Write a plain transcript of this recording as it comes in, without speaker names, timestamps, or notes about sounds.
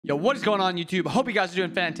Yo, what is going on, YouTube? Hope you guys are doing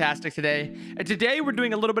fantastic today. And today we're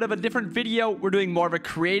doing a little bit of a different video. We're doing more of a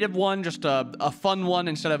creative one, just a fun one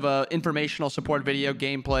instead of a informational support video,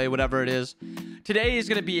 gameplay, whatever it is. Today is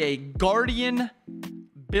going to be a Guardian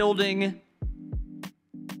building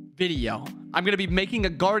video. I'm going to be making a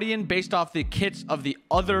Guardian based off the kits of the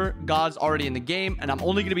other gods already in the game, and I'm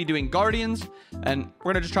only going to be doing Guardians, and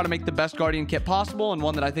we're going to just try to make the best Guardian kit possible and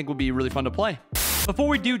one that I think will be really fun to play. Before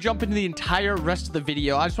we do jump into the entire rest of the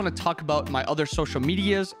video, I just want to talk about my other social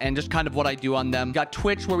medias and just kind of what I do on them. Got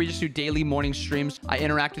Twitch, where we just do daily morning streams. I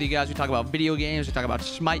interact with you guys. We talk about video games. We talk about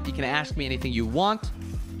Smite. You can ask me anything you want.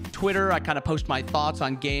 Twitter, I kind of post my thoughts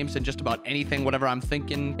on games and just about anything, whatever I'm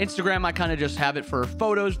thinking. Instagram, I kind of just have it for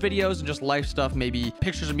photos, videos, and just life stuff. Maybe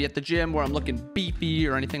pictures of me at the gym where I'm looking beefy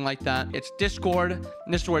or anything like that. It's Discord,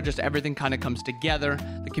 and this is where just everything kind of comes together.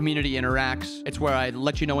 The community interacts. It's where I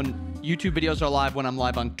let you know when YouTube videos are live, when I'm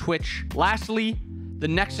live on Twitch. Lastly, the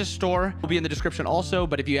Nexus store will be in the description also,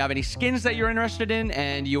 but if you have any skins that you're interested in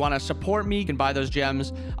and you want to support me, you can buy those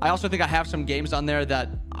gems. I also think I have some games on there that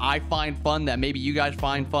I find fun that maybe you guys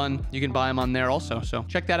find fun. You can buy them on there also, so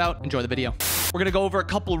check that out. Enjoy the video. We're going to go over a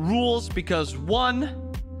couple of rules because,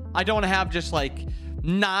 one, I don't want to have just like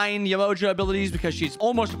 9 Yamoja abilities because she's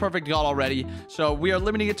almost a perfect god already. So we are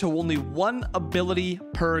limiting it to only 1 ability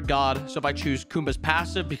per god. So if I choose Kumba's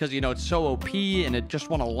passive because, you know, it's so OP and it just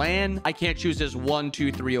want to land, I can't choose his 1,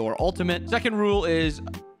 2, 3, or ultimate. Second rule is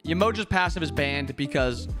Yamoja's passive is banned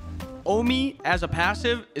because Omi as a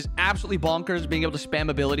passive is absolutely bonkers, being able to spam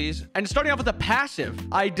abilities. And starting off with the passive,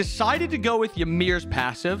 I decided to go with Ymir's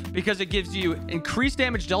passive because it gives you increased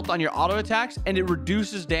damage dealt on your auto attacks and it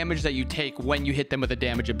reduces damage that you take when you hit them with a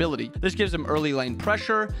damage ability. This gives them early lane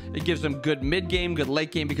pressure. It gives them good mid game, good late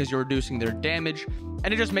game because you're reducing their damage.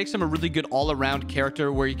 And it just makes them a really good all-around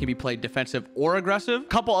character where you can be played defensive or aggressive. A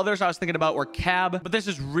couple others I was thinking about were Cab, but this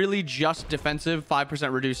is really just defensive,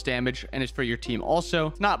 5% reduced damage, and it's for your team also.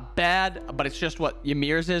 It's not bad, but it's just what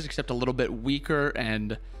Ymir's is, except a little bit weaker,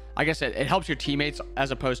 and I guess it helps your teammates as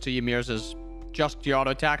opposed to Ymir's is just your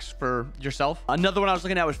auto attacks for yourself. Another one I was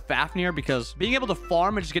looking at was Fafnir because being able to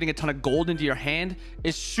farm and just getting a ton of gold into your hand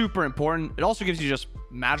is super important. It also gives you just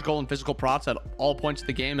magical and physical procs at all points of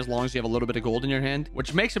the game as long as you have a little bit of gold in your hand,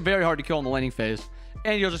 which makes it very hard to kill in the laning phase.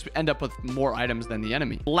 And you'll just end up with more items than the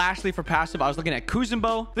enemy. Lastly, for passive, I was looking at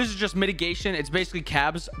Kuzumbo. This is just mitigation. It's basically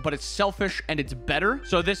Cabs, but it's selfish and it's better.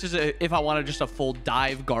 So this is if I wanted just a full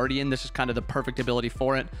dive Guardian, this is kind of the perfect ability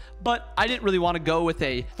for it. But I didn't really want to go with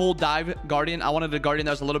a full dive Guardian. I wanted a Guardian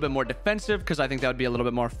that was a little bit more defensive because I think that would be a little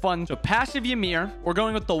bit more fun. So passive Ymir, we're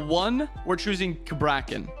going with the 1. We're choosing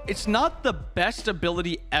Kabrakan. It's not the best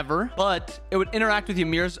ability ever, but it would interact with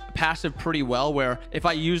Ymir's passive pretty well, where if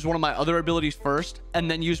I use one of my other abilities first and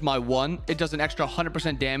then use my 1, it does an extra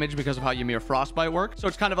 100% damage because of how Ymir Frostbite works. So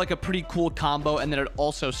it's kind of like a pretty cool combo, and then it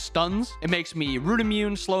also stuns. It makes me root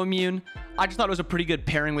immune, slow immune. I just thought it was a pretty good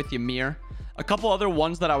pairing with Ymir. A couple other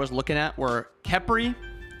ones that I was looking at were Khepri.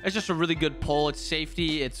 It's just a really good pull. It's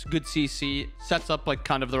safety. It's good CC. Sets up like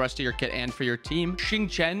kind of the rest of your kit and for your team. Xing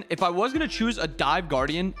Chen. If I was going to choose a dive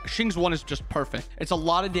Guardian, Xing's 1 is just perfect. It's a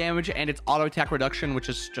lot of damage and it's auto attack reduction, which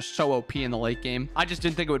is just so OP in the late game. I just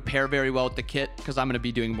didn't think it would pair very well with the kit because I'm going to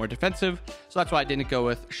be doing more defensive. So that's why I didn't go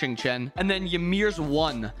with Xing Chen. And then Ymir's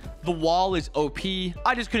 1. The wall is OP.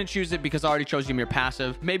 I just couldn't choose it because I already chose Ymir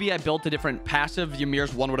passive. Maybe I built a different passive.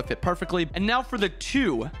 Ymir's 1 would have fit perfectly. And now for the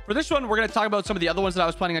 2. For this one, we're going to talk about some of the other ones that I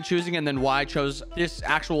was planning on choosing and then why I chose this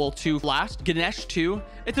actual 2 last. Ganesh 2.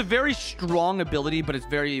 It's a very strong ability, but it's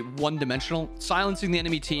very one-dimensional. Silencing the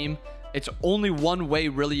enemy team. It's only one way,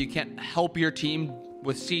 really. You can't help your team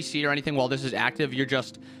with CC or anything while this is active. You're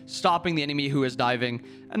just stopping the enemy who is diving,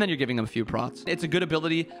 and then you're giving them a few procs. It's a good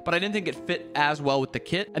ability, but I didn't think it fit as well with the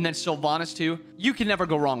kit. And then Sylvanas 2. You can never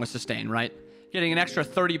go wrong with sustain, right? Getting an extra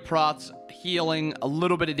 30 procs, healing, a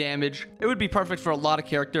little bit of damage. It would be perfect for a lot of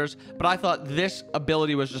characters, but I thought this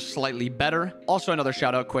ability was just slightly better. Also, another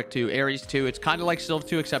shout out quick to Ares 2. It's kind of like Sylv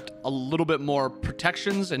 2, except a little bit more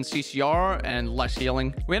protections and CCR and less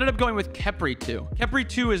healing. We ended up going with Khepri 2. Khepri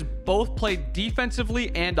 2 is both played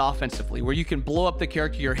defensively and offensively, where you can blow up the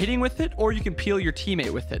character you're hitting with it, or you can peel your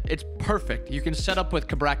teammate with it. It's perfect. You can set up with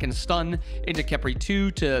Kabrakan stun into Khepri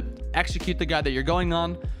 2 to execute the guy that you're going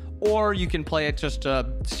on, or you can play it just to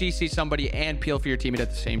CC somebody and peel for your teammate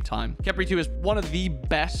at the same time. Khepri 2 is one of the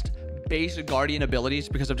best base Guardian abilities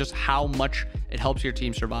because of just how much it helps your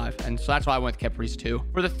team survive. And so that's why I went with Khepri's 2.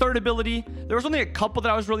 For the 3rd ability, there was only a couple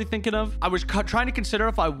that I was really thinking of. I was trying to consider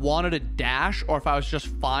if I wanted a dash or if I was just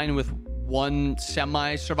fine with 1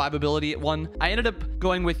 semi-survivability at 1. I ended up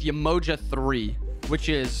going with Yamoja 3, which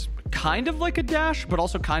is kind of like a dash, but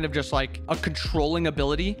also kind of just like a controlling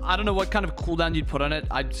ability. I don't know what kind of cooldown you'd put on it.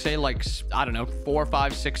 I'd say like, I don't know, 4,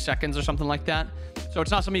 5, 6 seconds or something like that. So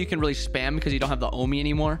it's not something you can really spam because you don't have the Omi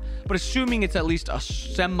anymore. But assuming it's at least a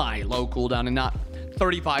semi-low cooldown and not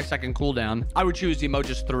 35-second cooldown, I would choose the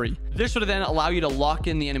Emojis 3. This would then allow you to lock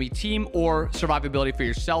in the enemy team or survivability for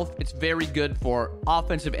yourself. It's very good for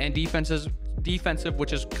offensive and defensive,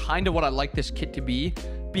 which is kind of what I like this kit to be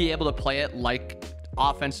able to play it like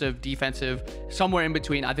offensive, defensive, somewhere in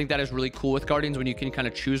between. I think that is really cool with Guardians when you can kind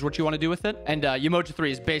of choose what you want to do with it. And Emoji 3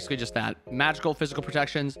 is basically just that. Magical physical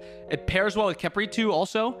protections. It pairs well with Khepri 2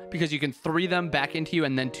 also, because you can 3 them back into you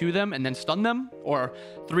and then 2 them and then stun them, or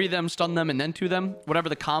 3 them, stun them, and then 2 them, whatever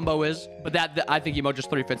the combo is. But that I think Emojis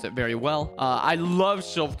 3 fits it very well. I love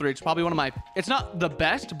Sylv 3. It's probably one of my, it's not the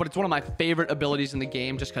best, but it's one of my favorite abilities in the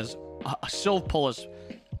game, just because a Sylv pull is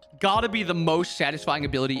gotta be the most satisfying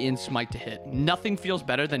ability in Smite to hit. Nothing feels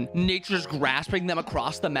better than nature's grasping them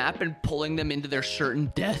across the map and pulling them into their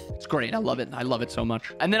certain death. It's great. I love it. I love it so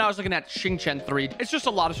much. And then I was looking at Xingqian 3. It's just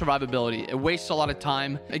a lot of survivability. It wastes a lot of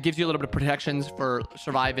time. It gives you a little bit of protections for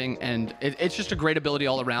surviving, and it's just a great ability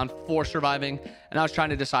all around for surviving. And I was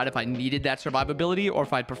trying to decide if I needed that survivability or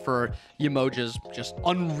if I'd prefer Yemoja's just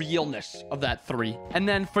unrealness of that 3. And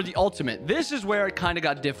then for the ultimate, this is where it kind of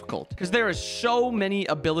got difficult because there are so many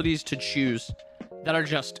abilities to choose that are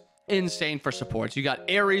just insane for supports. You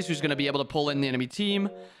got Ares, who's going to be able to pull in the enemy team.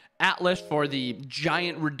 Atlas for the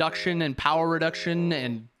giant reduction and power reduction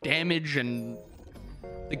and damage and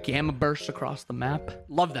the gamma bursts across the map.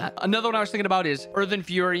 Love that. Another one I was thinking about is Earthen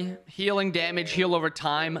Fury. Healing damage, heal over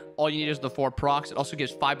time. All you need is the 4 procs. It also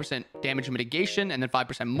gives 5% damage mitigation and then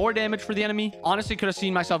 5% more damage for the enemy. Honestly, could have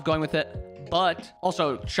seen myself going with it. But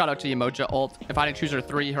also, shout out to Yemoja ult. If I didn't choose her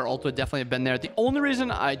 3, her ult would definitely have been there. The only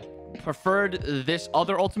reason I preferred this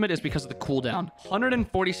other ultimate is because of the cooldown.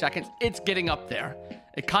 140 seconds. It's getting up there.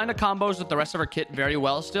 It kind of combos with the rest of her kit very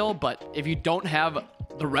well still, but if you don't have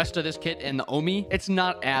the rest of this kit and the Omi, it's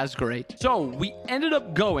not as great. So we ended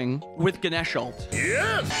up going with Ganesh ult.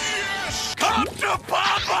 Yes! Yes! Come to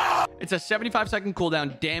Papa! It's a 75-second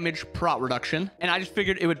cooldown damage prot reduction, and I just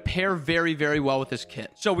figured it would pair very, very well with this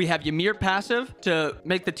kit. So we have Ymir passive to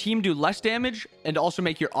make the team do less damage and also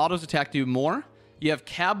make your autos attack do more. You have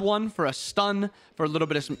Cab 1 for a stun, for a little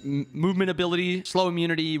bit of movement ability, slow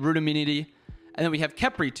immunity, root immunity. And then we have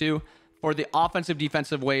Khepri 2 for the offensive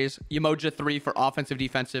defensive ways, Yemoja 3 for offensive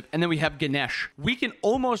defensive, and then we have Ganesh. We can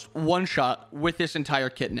almost one-shot with this entire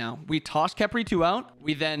kit now. We toss Khepri 2 out,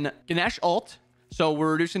 we then Ganesh ult, so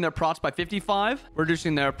we're reducing their prots by 55, we're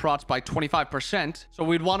reducing their prots by 25%. So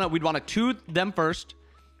we'd wanna 2 them first,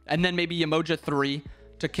 and then maybe Yemoja 3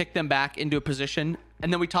 to kick them back into a position,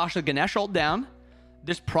 and then we toss the Ganesh ult down.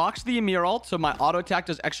 This procs the Ymir ult, so my auto attack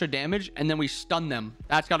does extra damage, and then we stun them.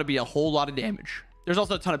 That's got to be a whole lot of damage. There's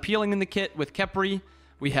also a ton of peeling in the kit with Khepri.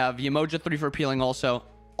 We have Yemoja 3 for peeling also.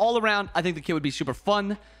 All around, I think the kit would be super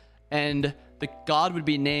fun, and the god would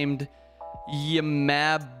be named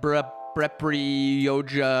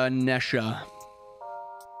Yamabrepri-yoja-nesha.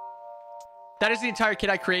 That is the entire kit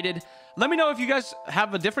I created. Let me know if you guys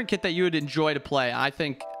have a different kit that you would enjoy to play. I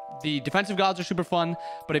think the defensive gods are super fun,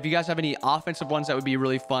 but if you guys have any offensive ones that would be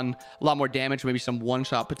really fun, a lot more damage, maybe some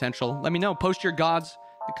one-shot potential, let me know. Post your gods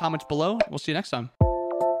in the comments below. We'll see you next time.